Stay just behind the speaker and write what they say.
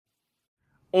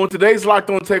On today's Locked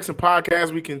On Texans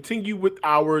podcast, we continue with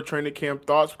our training camp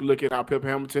thoughts. We look at how Pep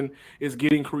Hamilton is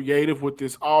getting creative with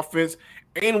this offense,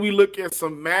 and we look at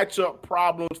some matchup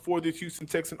problems for this Houston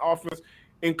Texan offense,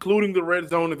 including the red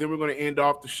zone. And then we're going to end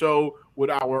off the show with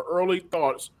our early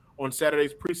thoughts on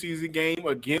Saturday's preseason game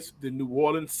against the New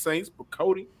Orleans Saints. But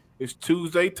Cody, it's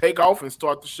Tuesday. Take off and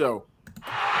start the show.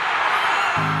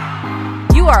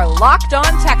 You are Locked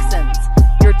On Texans,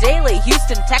 your daily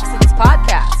Houston Texans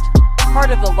podcast. Part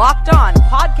of the Locked On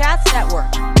Podcast Network,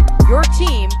 your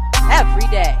team every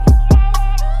day.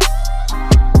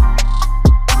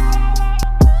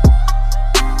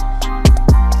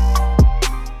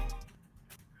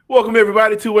 Welcome,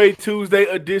 everybody, to a Tuesday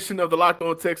edition of the Locked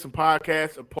On Texans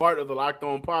podcast, a part of the Locked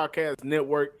On Podcast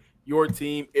Network, your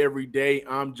team every day.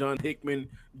 I'm John Hickman,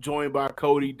 joined by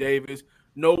Cody Davis.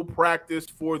 No practice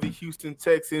for the Houston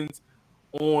Texans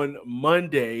on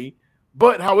Monday.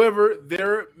 But, however,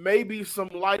 there may be some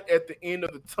light at the end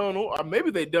of the tunnel, or maybe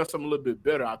they've done something a little bit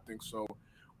better, I think so.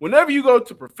 Whenever you go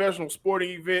to professional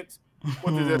sporting events,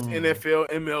 whether that's NFL,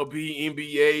 MLB,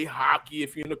 NBA, hockey,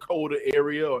 if you're in the colder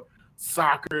area, or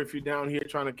soccer, if you're down here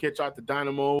trying to catch out the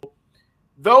Dynamo,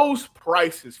 those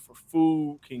prices for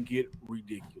food can get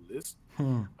ridiculous.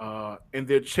 And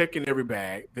they're checking every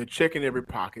bag. They're checking every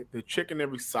pocket. They're checking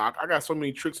every sock. I got so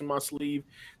many tricks in my sleeve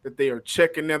that they are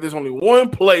checking now. There's only one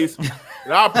place that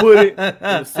I put it, and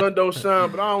the sun don't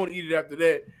shine, but I don't want to eat it after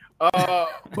that.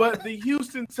 But the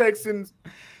Houston Texans,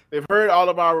 they've heard all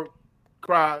of our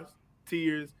cries,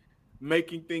 tears,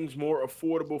 making things more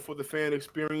affordable for the fan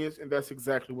experience, and that's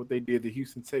exactly what they did. The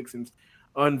Houston Texans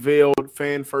unveiled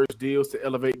fan-first deals to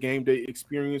elevate game day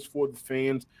experience for the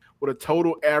fans, with a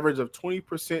total average of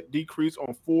 20% decrease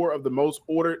on 4 of the most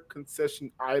ordered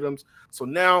concession items. So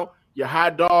now your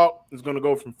hot dog is going to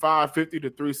go from $5.50 to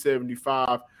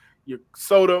 $3.75. Your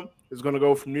soda is going to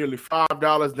go from nearly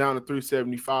 $5 down to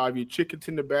 $3.75. Your chicken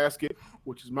tender basket,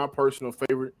 which is my personal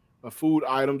favorite of food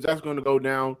items, that's going to go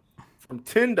down from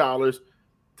 $10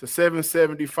 to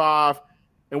 $7.75.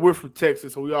 And we're from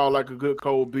Texas, so we all like a good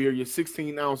cold beer. Your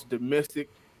 16-ounce domestic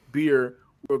beer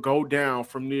will go down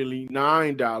from nearly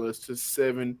 $9 to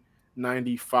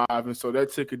 $7.95. And so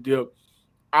that took a dip.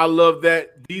 I love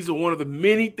that. These are one of the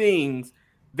many things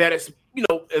that is,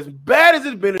 as bad as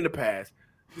it's been in the past,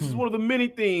 this is one of the many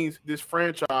things this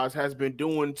franchise has been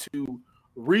doing to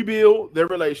rebuild their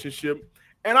relationship.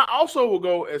 And I also will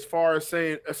go as far as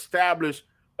saying establish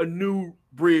a new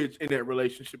bridge in that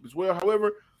relationship as well.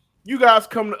 However, you guys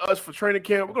come to us for training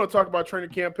camp. We're going to talk about training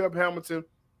camp, Pep Hamilton,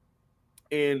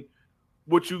 and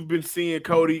what you've been seeing,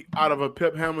 Cody, out of a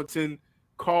Pep Hamilton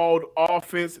called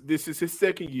offense. This is his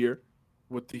second year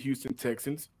with the Houston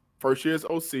Texans. First year as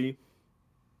OC.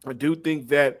 I do think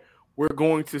that we're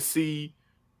going to see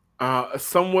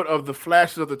somewhat of the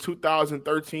flashes of the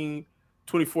 2013-2014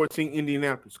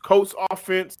 Indianapolis Colts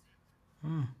offense.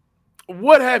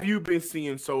 What have you been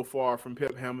seeing so far from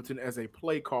Pep Hamilton as a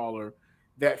play caller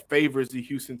that favors the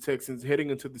Houston Texans heading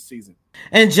into the season?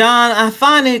 And John, I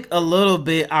find it a little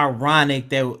bit ironic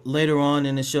that later on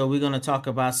in the show, we're going to talk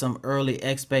about some early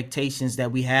expectations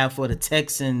that we have for the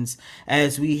Texans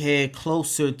as we head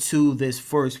closer to this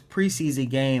first preseason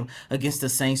game against the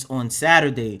Saints on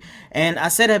Saturday. And I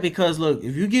say that because, look,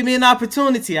 if you give me an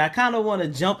opportunity, I kind of want to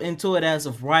jump into it as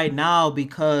of right now,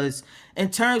 because in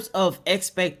terms of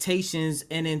expectations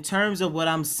and in terms of what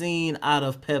I'm seeing out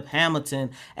of Pep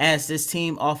Hamilton as this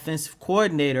team offensive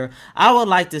coordinator, I would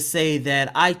like to say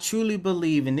that I truly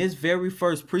believe in this very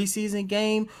first preseason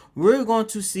game, we're going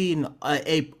to see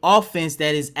a offense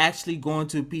that is actually going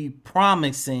to be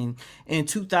promising in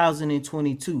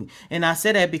 2022. And I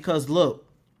say that because, look,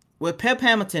 with Pep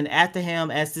Hamilton at the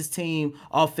helm as this team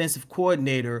offensive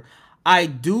coordinator, I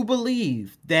do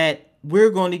believe that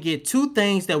we're going to get two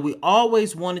things that we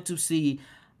always wanted to see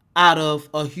out of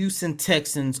a Houston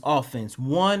Texans offense.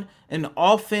 One, an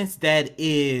offense that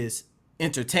is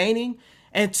entertaining,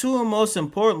 and two, and most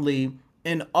importantly,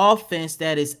 an offense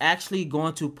that is actually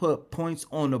going to put points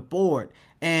on the board.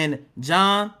 And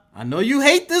John, I know you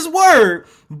hate this word,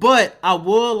 but I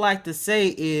would like to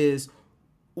say is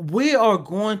we are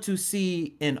going to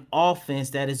see an offense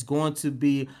that is going to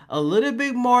be a little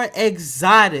bit more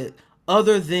exotic,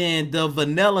 other than the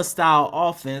vanilla style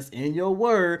offense, in your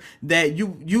word, that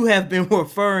you have been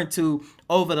referring to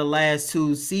over the last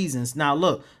 2 seasons. Now,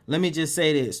 look, let me just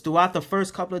say this. Throughout the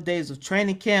first couple of days of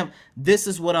training camp, this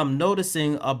is what I'm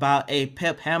noticing about a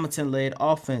Pep Hamilton-led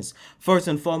offense. First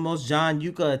and foremost, John,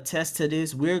 you can attest to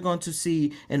this. We're going to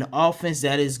see an offense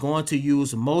that is going to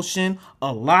use motion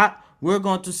a lot. We're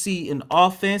going to see an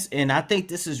offense, and I think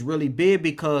this is really big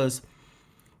because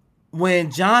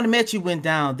when John Mechie went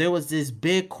down, there was this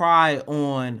big cry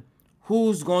on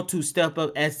who's going to step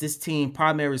up as this team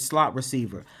primary slot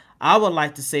receiver. I would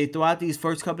like to say throughout these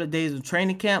first couple of days of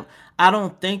training camp, I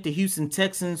don't think the Houston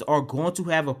Texans are going to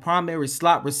have a primary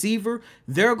slot receiver.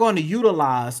 They're going to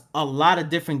utilize a lot of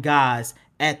different guys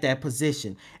at that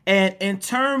position. And in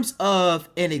terms of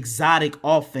an exotic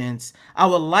offense, I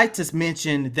would like to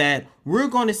mention that we're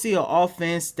going to see an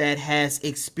offense that has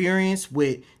experience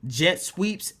with jet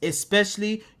sweeps,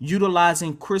 especially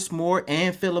utilizing Chris Moore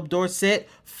and Philip Dorsett,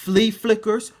 flea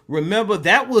flickers. Remember,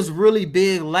 that was really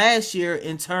big last year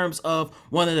in terms of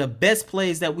one of the best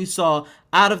plays that we saw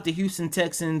out of the Houston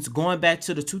Texans going back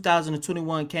to the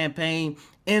 2021 campaign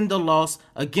in the loss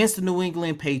against the New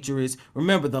England Patriots.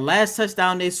 Remember, the last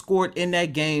touchdown they scored in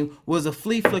that game was a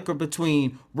flea flicker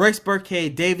between Rex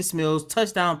Burkhead, Davis Mills,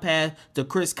 touchdown pass to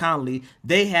Chris Conley.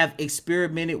 They have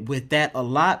experimented with that a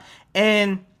lot.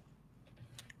 And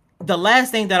the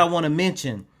last thing that I want to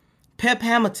mention, Pep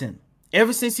Hamilton,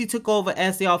 ever since he took over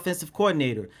as the offensive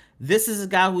coordinator, this is a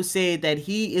guy who said that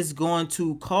he is going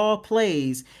to call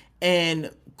plays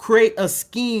and create a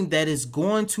scheme that is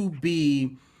going to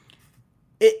be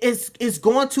it's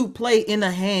going to play in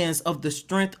the hands of the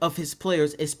strength of his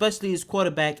players, especially his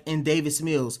quarterback in Davis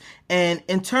Mills. And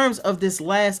in terms of this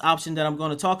last option that I'm going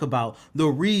to talk about, the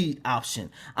read option,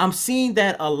 I'm seeing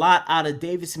that a lot out of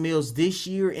Davis Mills this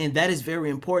year, and that is very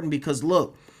important because,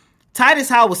 look, Titus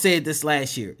Howard said this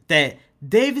last year, that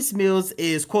Davis Mills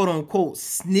is quote-unquote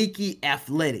sneaky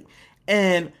athletic.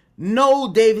 And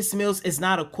no, Davis Mills is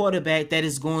not a quarterback that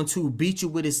is going to beat you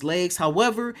with his legs.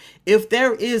 However, if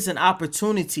there is an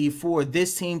opportunity for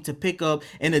this team to pick up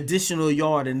an additional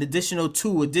yard, an additional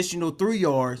 2, additional 3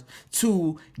 yards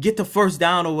to get the first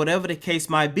down or whatever the case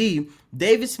might be,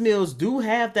 Davis Mills do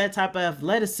have that type of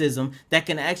athleticism that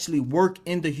can actually work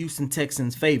in the Houston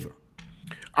Texans' favor.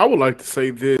 I would like to say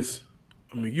this.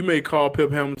 I mean, you may call Pep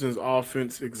Hamilton's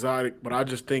offense exotic, but I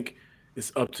just think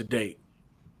it's up to date.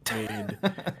 And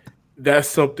that's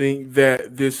something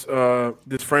that this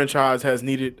franchise has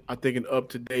needed, I think, an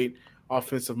up-to-date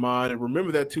offensive mind. And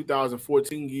remember that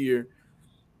 2014 year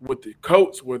with the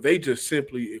Colts where they just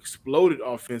simply exploded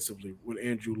offensively with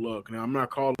Andrew Luck. Now, I'm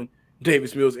not calling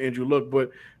Davis Mills Andrew Luck,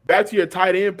 but back to your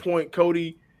tight end point,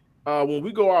 Cody, when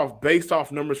we go off based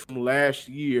off numbers from last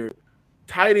year,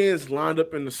 tight ends lined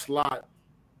up in the slot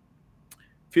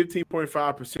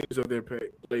 15.5% of their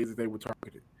plays that they were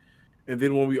targeted. And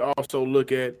then when we also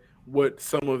look at what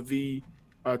some of the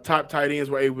top tight ends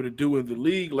were able to do in the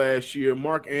league last year,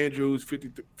 Mark Andrews,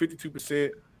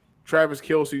 52%, Travis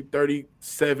Kelce,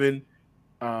 37%,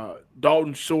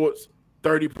 Dalton Schultz,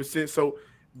 30%. So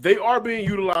they are being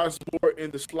utilized more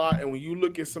in the slot. And when you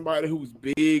look at somebody who's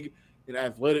big and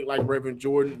athletic like Brevin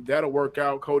Jordan, that'll work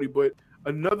out, Cody. But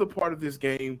another part of this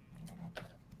game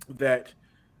that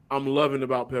I'm loving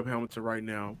about Pep Hamilton right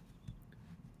now,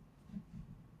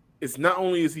 it's not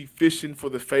only is he fishing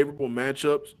for the favorable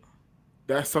matchups,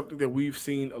 that's something that we've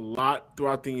seen a lot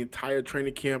throughout the entire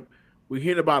training camp. We're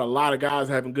hearing about a lot of guys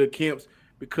having good camps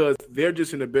because they're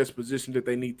just in the best position that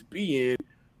they need to be in.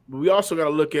 But we also got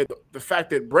to look at the fact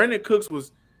that Brandon Cooks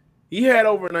he had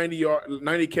over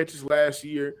 90 catches last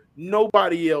year.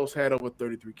 Nobody else had over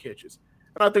 33 catches.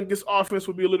 And I think this offense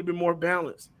will be a little bit more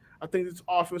balanced. I think this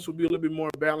offense will be a little bit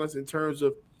more balanced in terms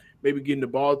of maybe getting the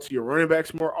ball to your running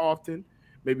backs more often,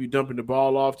 maybe dumping the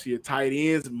ball off to your tight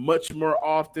ends much more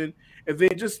often. And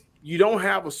then just you don't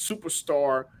have a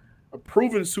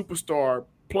proven superstar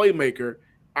playmaker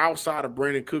outside of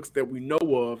Brandon Cooks that we know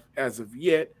of as of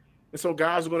yet. And so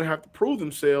guys are going to have to prove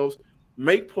themselves,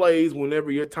 make plays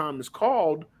whenever your time is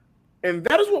called. And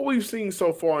that is what we've seen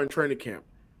so far in training camp.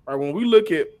 All right, when we look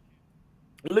at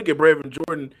Brevin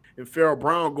Jordan and Farrell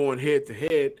Brown going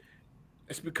head-to-head,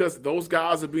 it's because those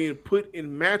guys are being put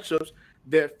in matchups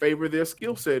that favor their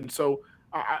skill set. And so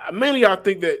I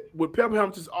think that with Pep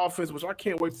Hamilton's offense, which I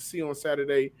can't wait to see on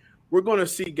Saturday, we're going to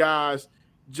see guys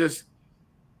just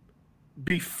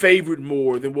be favored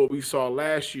more than what we saw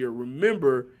last year.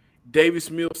 Remember, Davis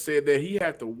Mills said that he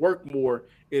had to work more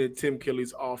in Tim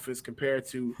Kelly's offense compared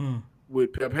to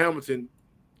with Pep Hamilton.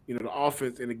 You know, the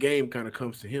offense and the game kind of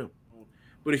comes to him.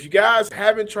 But if you guys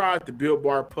haven't tried the Built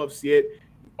Bar Puffs yet,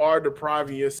 you are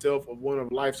depriving yourself of one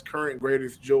of life's current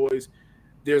greatest joys.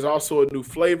 There's also a new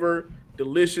flavor,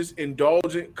 delicious,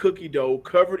 indulgent cookie dough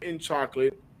covered in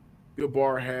chocolate. Built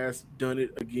Bar has done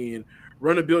it again.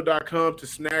 Run to Built.com to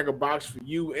snag a box for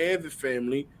you and the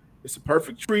family. It's a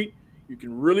perfect treat. You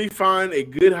can really find a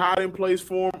good hiding place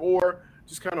for them or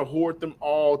just kind of hoard them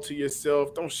all to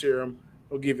yourself. Don't share them.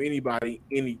 Don't give anybody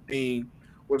anything.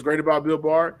 What's great about Built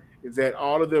Bar is that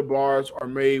all of their bars are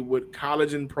made with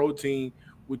collagen protein,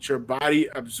 which your body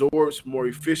absorbs more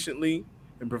efficiently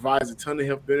and provides a ton of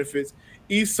health benefits.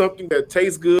 Eat something that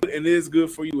tastes good and is good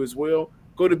for you as well.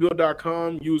 Go to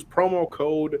Build.com, use promo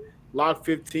code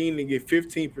LOCK15 and get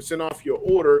 15% off your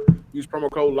order. Use promo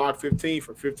code LOCK15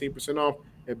 for 15% off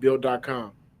at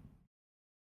Build.com.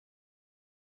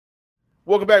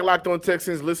 Welcome back, Locked On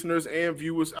Texans listeners and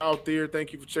viewers out there.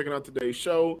 Thank you for checking out today's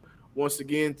show. Once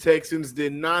again, Texans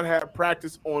did not have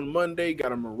practice on Monday. Got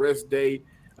them a rest day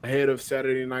ahead of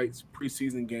Saturday night's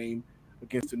preseason game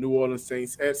against the New Orleans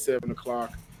Saints at 7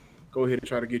 o'clock. Go ahead and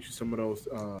try to get you some of those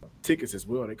tickets as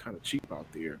well. They're kind of cheap out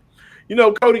there. You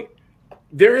know, Cody,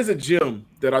 there is a gem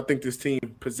that I think this team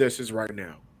possesses right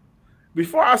now.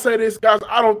 Before I say this, guys,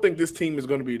 I don't think this team is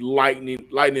going to be lighting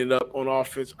it up on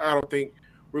offense. I don't think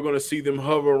we're going to see them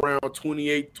hover around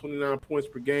 28, 29 points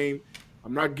per game.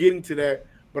 I'm not getting to that,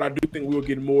 but I do think we'll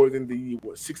get more than the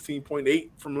 16.8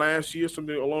 from last year,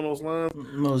 something along those lines.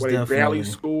 Most where definitely. They barely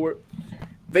scored.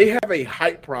 They have a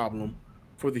height problem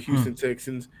for the Houston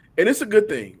Texans, and it's a good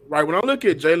thing, right? When I look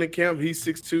at Jalen Camp, he's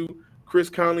 6'2", Chris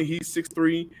Conley, he's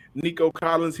 6'3", Nico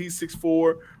Collins, he's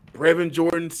 6'4", Brevin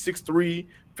Jordan, 6'3",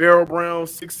 Farrell Brown,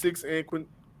 6'6", and Quinton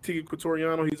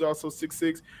Quatoriano, he's also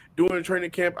 6'6". During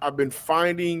training camp, I've been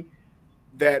finding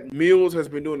that Mills has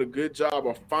been doing a good job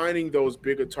of finding those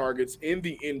bigger targets in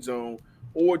the end zone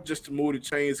or just to move the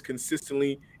chains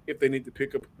consistently if they need to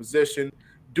pick up a possession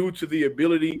due to the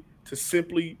ability to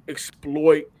simply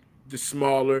exploit the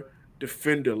smaller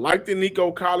defender. Like the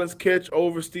Nico Collins catch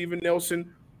over Steven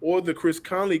Nelson or the Chris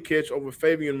Conley catch over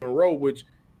Fabian Moreau, which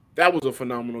that was a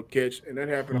phenomenal catch, and that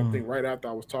happened, I think, right after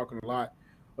I was talking a lot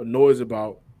of noise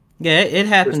about. Yeah, it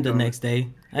happened the next day.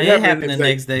 It happened the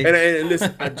next day. And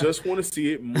listen, I just want to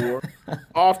see it more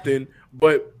often.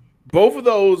 But both of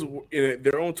those, in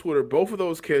their own Twitter, both of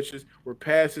those catches were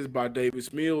passes by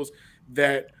Davis Mills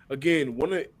that, again,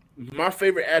 one of my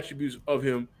favorite attributes of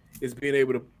him is being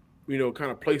able to,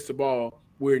 kind of place the ball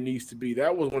where it needs to be.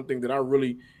 That was one thing that I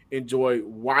really enjoyed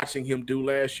watching him do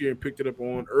last year and picked it up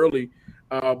on early.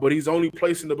 But he's only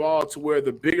placing the ball to where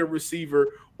the bigger receiver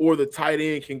or the tight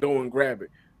end can go and grab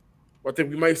it. I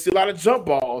think we might see a lot of jump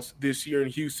balls this year in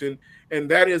Houston, and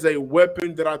that is a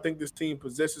weapon that I think this team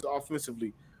possesses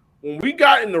offensively. When we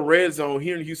got in the red zone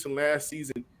here in Houston last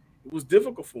season, it was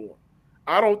difficult for them.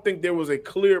 I don't think there was a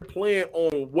clear plan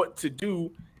on what to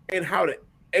do and how to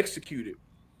execute it.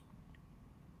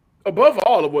 Above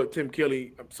all of what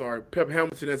Pep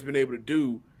Hamilton has been able to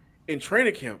do in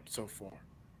training camp so far,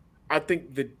 I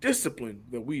think the discipline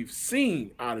that we've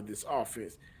seen out of this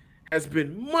offense has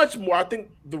been much more. I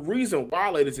think the reason why,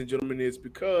 ladies and gentlemen, is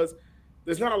because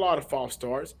there's not a lot of false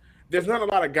starts. There's not a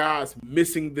lot of guys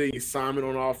missing the assignment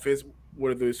on offense,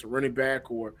 whether it's a running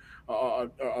back or a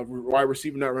wide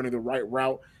receiver not running the right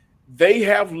route. They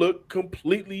have looked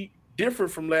completely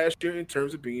different from last year in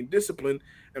terms of being disciplined,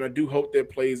 and I do hope that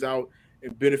plays out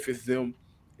and benefits them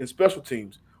in special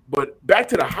teams. But back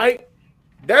to the height,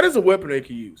 that is a weapon they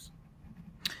can use.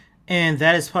 And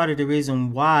that is part of the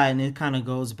reason why, and it kind of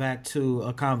goes back to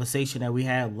a conversation that we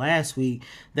had last week.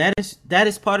 That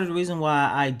is part of the reason why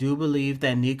I do believe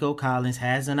that Nico Collins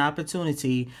has an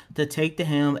opportunity to take the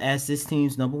helm as this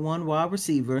team's number one wide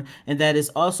receiver. And that is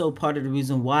also part of the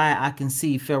reason why I can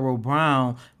see Farrell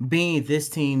Brown being this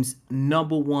team's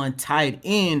number one tight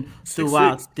end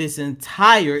throughout this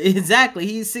entire, exactly,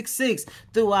 he's 6'6",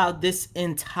 throughout this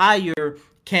entire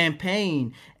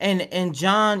campaign. And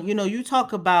John, you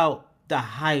talk about the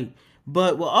height,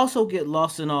 but we'll also get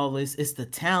lost in all this. It's the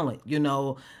talent.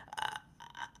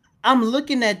 I'm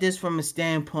looking at this from a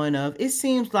standpoint of, it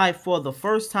seems like for the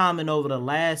first time in over the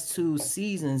last 2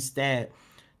 seasons that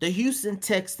the Houston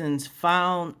Texans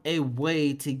found a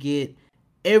way to get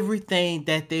everything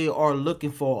that they are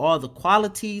looking for, all the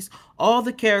qualities, all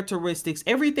the characteristics,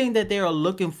 everything that they are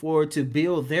looking for to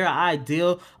build their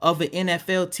ideal of an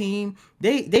NFL team.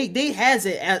 They have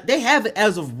it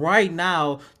as of right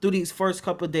now through these first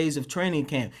couple of days of training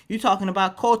camp. You're talking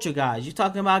about culture guys. You're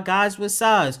talking about guys with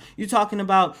size. You're talking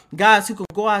about guys who can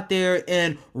go out there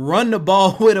and run the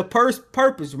ball with a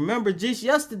purpose. Remember, just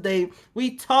yesterday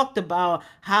we talked about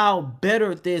how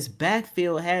better this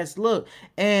backfield has looked.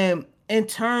 And in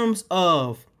terms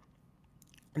of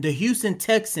the Houston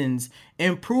Texans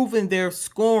improving their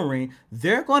scoring,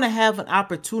 they're going to have an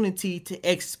opportunity to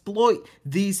exploit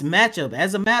these matchups.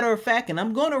 As a matter of fact, and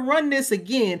I'm going to run this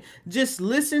again, just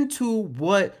listen to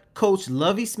what Coach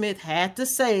Lovie Smith had to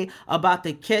say about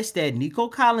the catch that Nico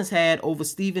Collins had over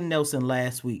Steven Nelson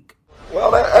last week.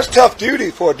 Well, that's tough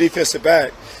duty for a defensive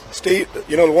back. Steve,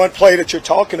 the one play that you're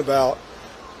talking about,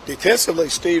 defensively,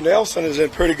 Steve Nelson is in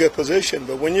pretty good position.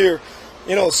 But when you're,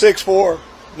 6'4",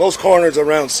 most corners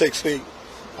around 6 feet,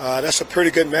 that's a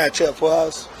pretty good matchup for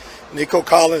us. Nico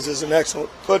Collins is an excellent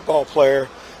football player.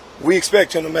 We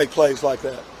expect him to make plays like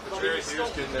that.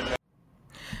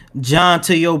 John,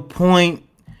 to your point,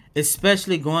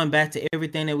 especially going back to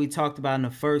everything that we talked about in the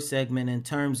first segment in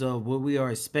terms of what we are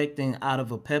expecting out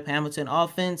of a Pep Hamilton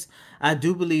offense, I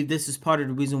do believe this is part of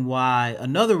the reason why,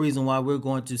 another reason why we're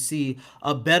going to see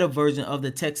a better version of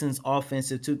the Texans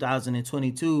offense in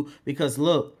 2022. Because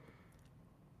look,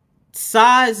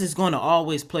 size is going to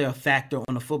always play a factor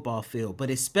on the football field, but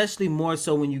especially more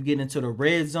so when you get into the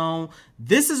red zone.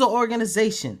 This is an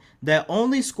organization that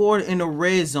only scored in the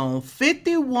red zone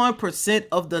 51%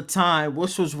 of the time,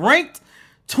 which was ranked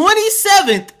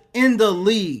 27th in the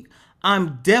league.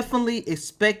 I'm definitely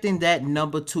expecting that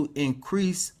number to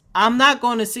increase. I'm not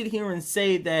going to sit here and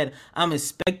say that I'm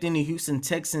expecting the Houston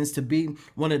Texans to be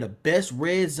one of the best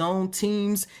red zone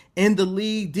teams in the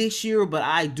league this year, but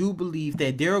I do believe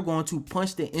that they're going to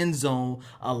punch the end zone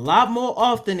a lot more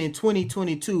often in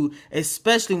 2022,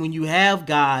 especially when you have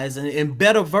guys and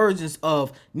better versions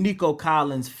of Nico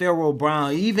Collins, Pharaoh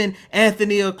Brown, even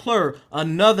Anthony Leclerc,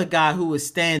 another guy who is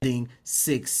standing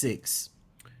 6'6".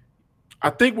 I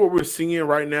think what we're seeing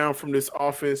right now from this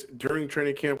offense during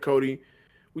training camp, Cody,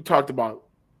 we talked about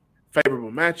favorable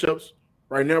matchups.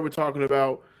 Right now we're talking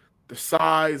about the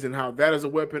size and how that is a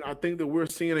weapon. I think that we're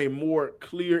seeing a more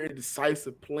clear and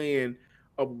decisive plan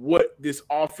of what this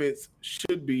offense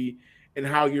should be and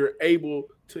how you're able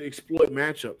to exploit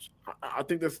matchups. I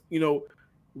think that's,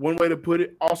 one way to put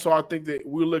it. Also, I think that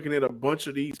we're looking at a bunch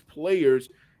of these players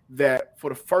that for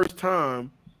the first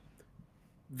time,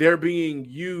 they're being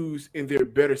used in their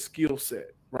better skill set,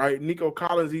 right? Nico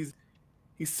Collins, he's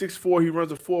 6'4", he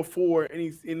runs a 4.4, and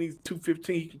he's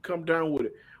 215. He can come down with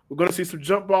it. We're going to see some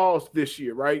jump balls this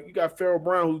year, right? You got Pharaoh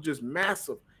Brown, who's just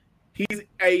massive. He's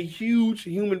a huge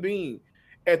human being.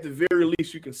 At the very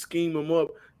least, you can scheme him up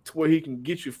to where he can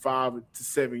get you 5 to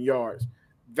 7 yards.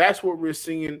 That's what we're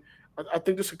seeing. I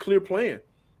think this is a clear plan,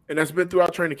 and that's been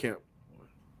throughout training camp.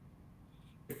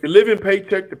 If you're living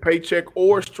paycheck to paycheck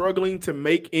or struggling to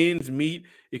make ends meet,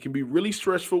 it can be really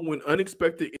stressful when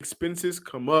unexpected expenses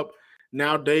come up.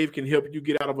 Now Dave can help you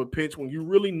get out of a pinch when you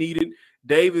really need it.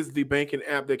 Dave is the banking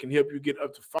app that can help you get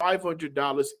up to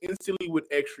 $500 instantly with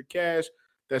extra cash.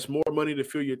 That's more money to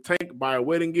fill your tank, buy a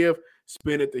wedding gift,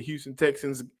 spend at the Houston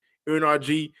Texans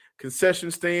NRG concession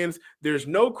stands. There's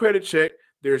no credit check.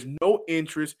 There's no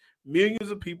interest. Millions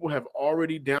of people have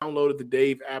already downloaded the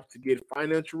Dave app to get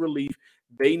financial relief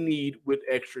they need with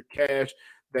extra cash.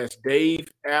 That's Dave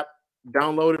app.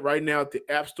 Download it right now at the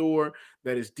App Store.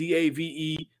 That is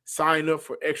DAVE. Sign up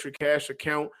for extra cash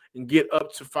account and get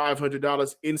up to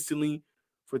 $500 instantly.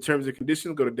 For terms and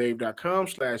conditions, go to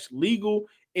dave.com/legal.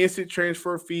 Instant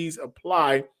transfer fees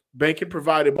apply. Banking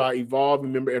provided by Evolve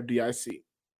and member FDIC.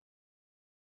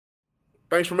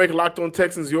 Thanks for making Locked On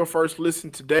Texans your first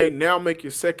listen today. Now make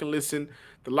your second listen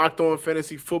to Locked On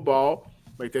Fantasy Football.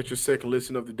 Make that your second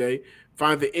listen of the day.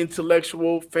 Find the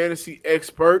intellectual fantasy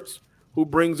experts who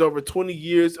brings over 20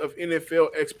 years of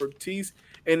NFL expertise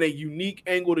and a unique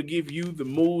angle to give you the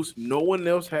moves no one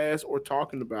else has or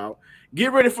talking about.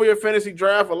 Get ready for your fantasy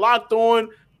draft. A Locked On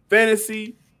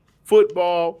Fantasy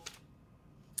Football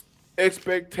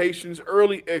expectations,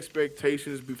 early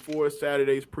expectations before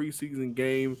Saturday's preseason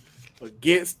game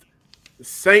against the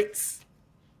Saints.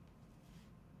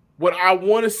 What I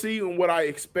want to see and what I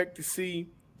expect to see,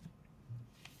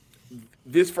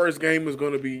 this first game is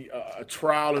going to be a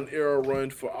trial and error run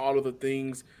for all of the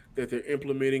things that they're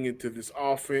implementing into this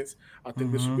offense. I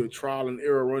think this will be a trial and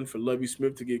error run for Lovie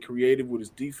Smith to get creative with his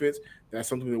defense. That's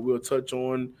something that we'll touch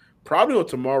on probably on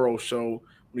tomorrow's show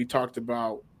when he talked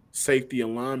about safety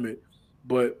alignment.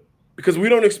 But because we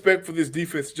don't expect for this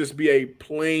defense to just be a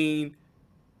plain,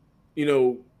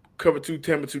 cover 2,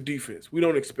 Tampa 2 defense. We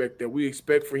don't expect that. We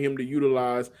expect for him to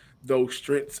utilize those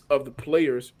strengths of the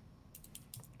players.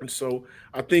 And so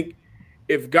I think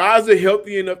if guys are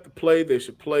healthy enough to play, they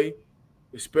should play,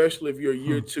 especially if you're a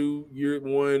year 2, year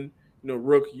 1,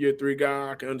 rookie, year 3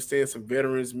 guy. I can understand some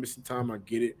veterans missing time. I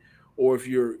get it. Or if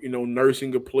you're,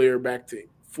 nursing a player back to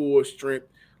full strength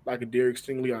like a Derek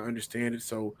Stingley, I understand it.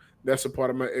 So that's a part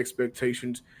of my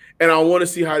expectations. And I want to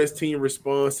see how this team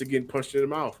responds to getting punched in the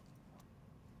mouth.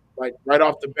 Like right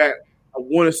off the bat, I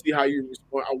want to see how you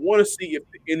respond. I want to see if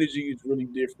the energy is really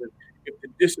different, if the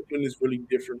discipline is really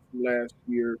different from last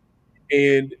year.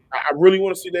 And I really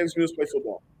want to see Davis Mills play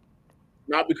football.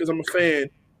 Not because I'm a fan,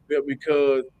 but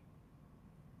because,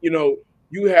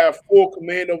 you have full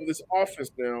command over this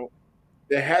offense now.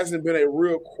 There hasn't been a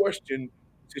real question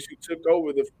since you took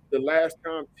over the last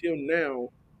time till now,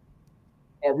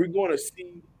 are we going to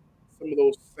see some of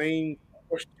those same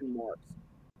question marks?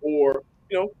 Or,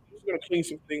 he's going to clean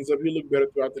some things up. He'll look better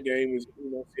throughout the game.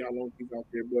 See how long he's out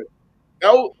there. But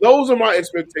those are my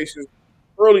expectations,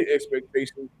 early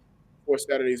expectations for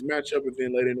Saturday's matchup. And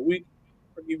then later in the week,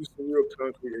 I'll give you some real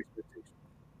concrete expectations.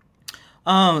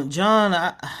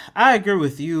 John, I agree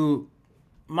with you.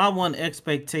 My one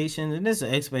expectation, and this is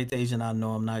an expectation I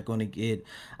know I'm not going to get,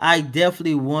 I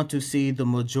definitely want to see the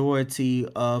majority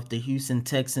of the Houston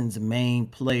Texans' main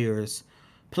players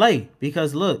play,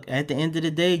 because look, at the end of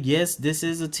the day, yes, this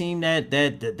is a team that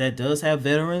does have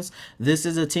veterans. This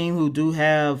is a team who do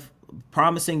have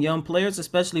promising young players,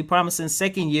 especially promising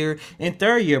second year and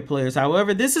third year players.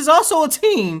 However, this is also a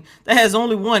team that has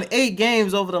only won 8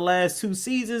 games over the last 2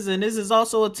 seasons, and this is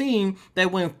also a team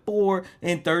that went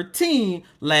 4-13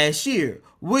 last year,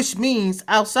 which means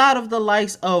outside of the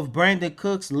likes of Brandon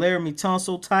Cooks, Laramie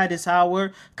Tunsil, Titus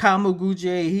Howard, Kamu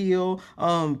Grugier-Hill,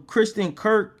 Christian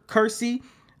Kersey,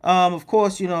 of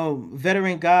course,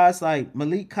 veteran guys like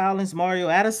Malik Collins, Mario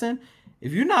Addison.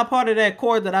 If you're not part of that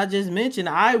core that I just mentioned,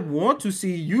 I want to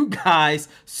see you guys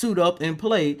suit up and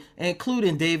play,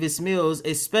 including Davis Mills,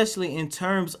 especially in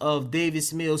terms of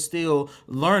Davis Mills still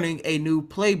learning a new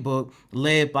playbook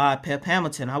led by Pep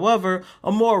Hamilton. However,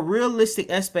 a more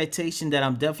realistic expectation that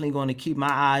I'm definitely going to keep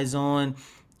my eyes on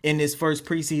in this first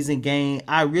preseason game,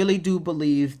 I really do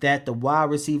believe that the wide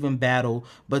receiving battle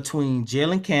between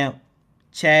Jalen Camp,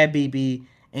 Chad Beebe,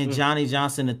 and Johnny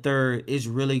Johnson III is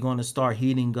really going to start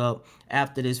heating up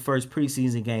after this first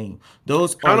preseason game.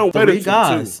 Those are 3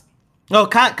 guys. No,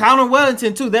 Connor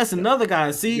Wellington too. That's another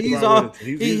guy. See, he's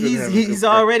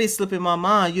already slipping my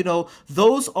mind.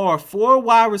 Those are 4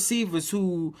 wide receivers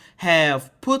who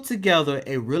have put together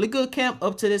a really good camp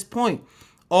up to this point.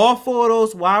 All 4 of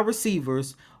those wide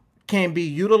receivers can be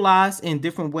utilized in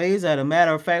different ways. As a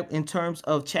matter of fact, in terms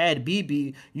of Chad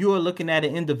Beebe, you are looking at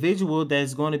an individual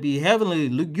that's going to be heavily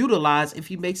utilized if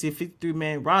he makes a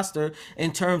 53-man roster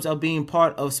in terms of being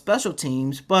part of special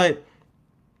teams. But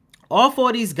all 4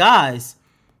 of these guys,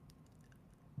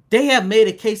 they have made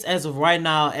a case as of right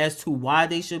now as to why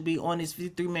they should be on this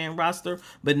 53-man roster.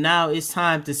 But now it's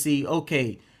time to see,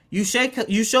 okay, you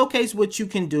showcase what you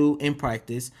can do in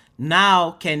practice.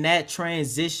 Now, can that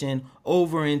transition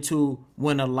over into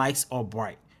when the lights are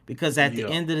bright? Because at the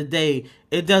end of the day,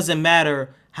 it doesn't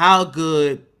matter how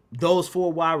good those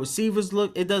 4 wide receivers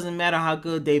look. It doesn't matter how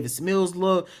good Davis Mills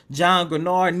look, John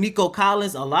Grenard, Nico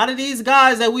Collins. A lot of these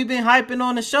guys that we've been hyping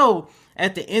on the show,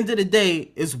 at the end of the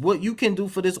day, is what you can do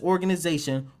for this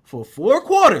organization for 4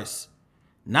 quarters.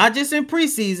 Not just in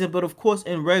preseason, but of course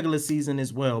in regular season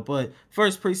as well. But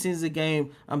first preseason game,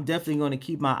 I'm definitely going to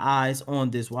keep my eyes on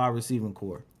this wide receiving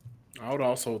core. I would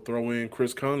also throw in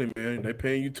Chris Conley, man. They're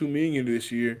paying you $2 million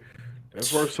this year.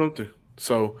 That's worth something.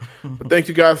 So, but thank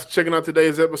you guys for checking out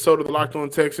today's episode of the Locked On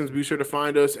Texans. Be sure to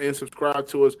find us and subscribe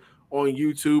to us on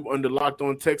YouTube under Locked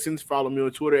On Texans. Follow me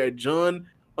on Twitter at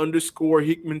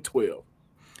John_Hickman12.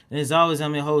 And as always,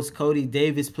 I'm your host, Cody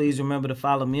Davis. Please remember to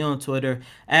follow me on Twitter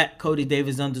at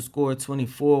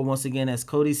CodyDavis_24. Once again, that's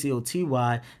Cody,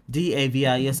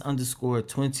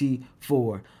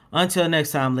 COTYDAVIS_24. Until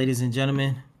next time, ladies and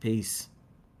gentlemen, peace.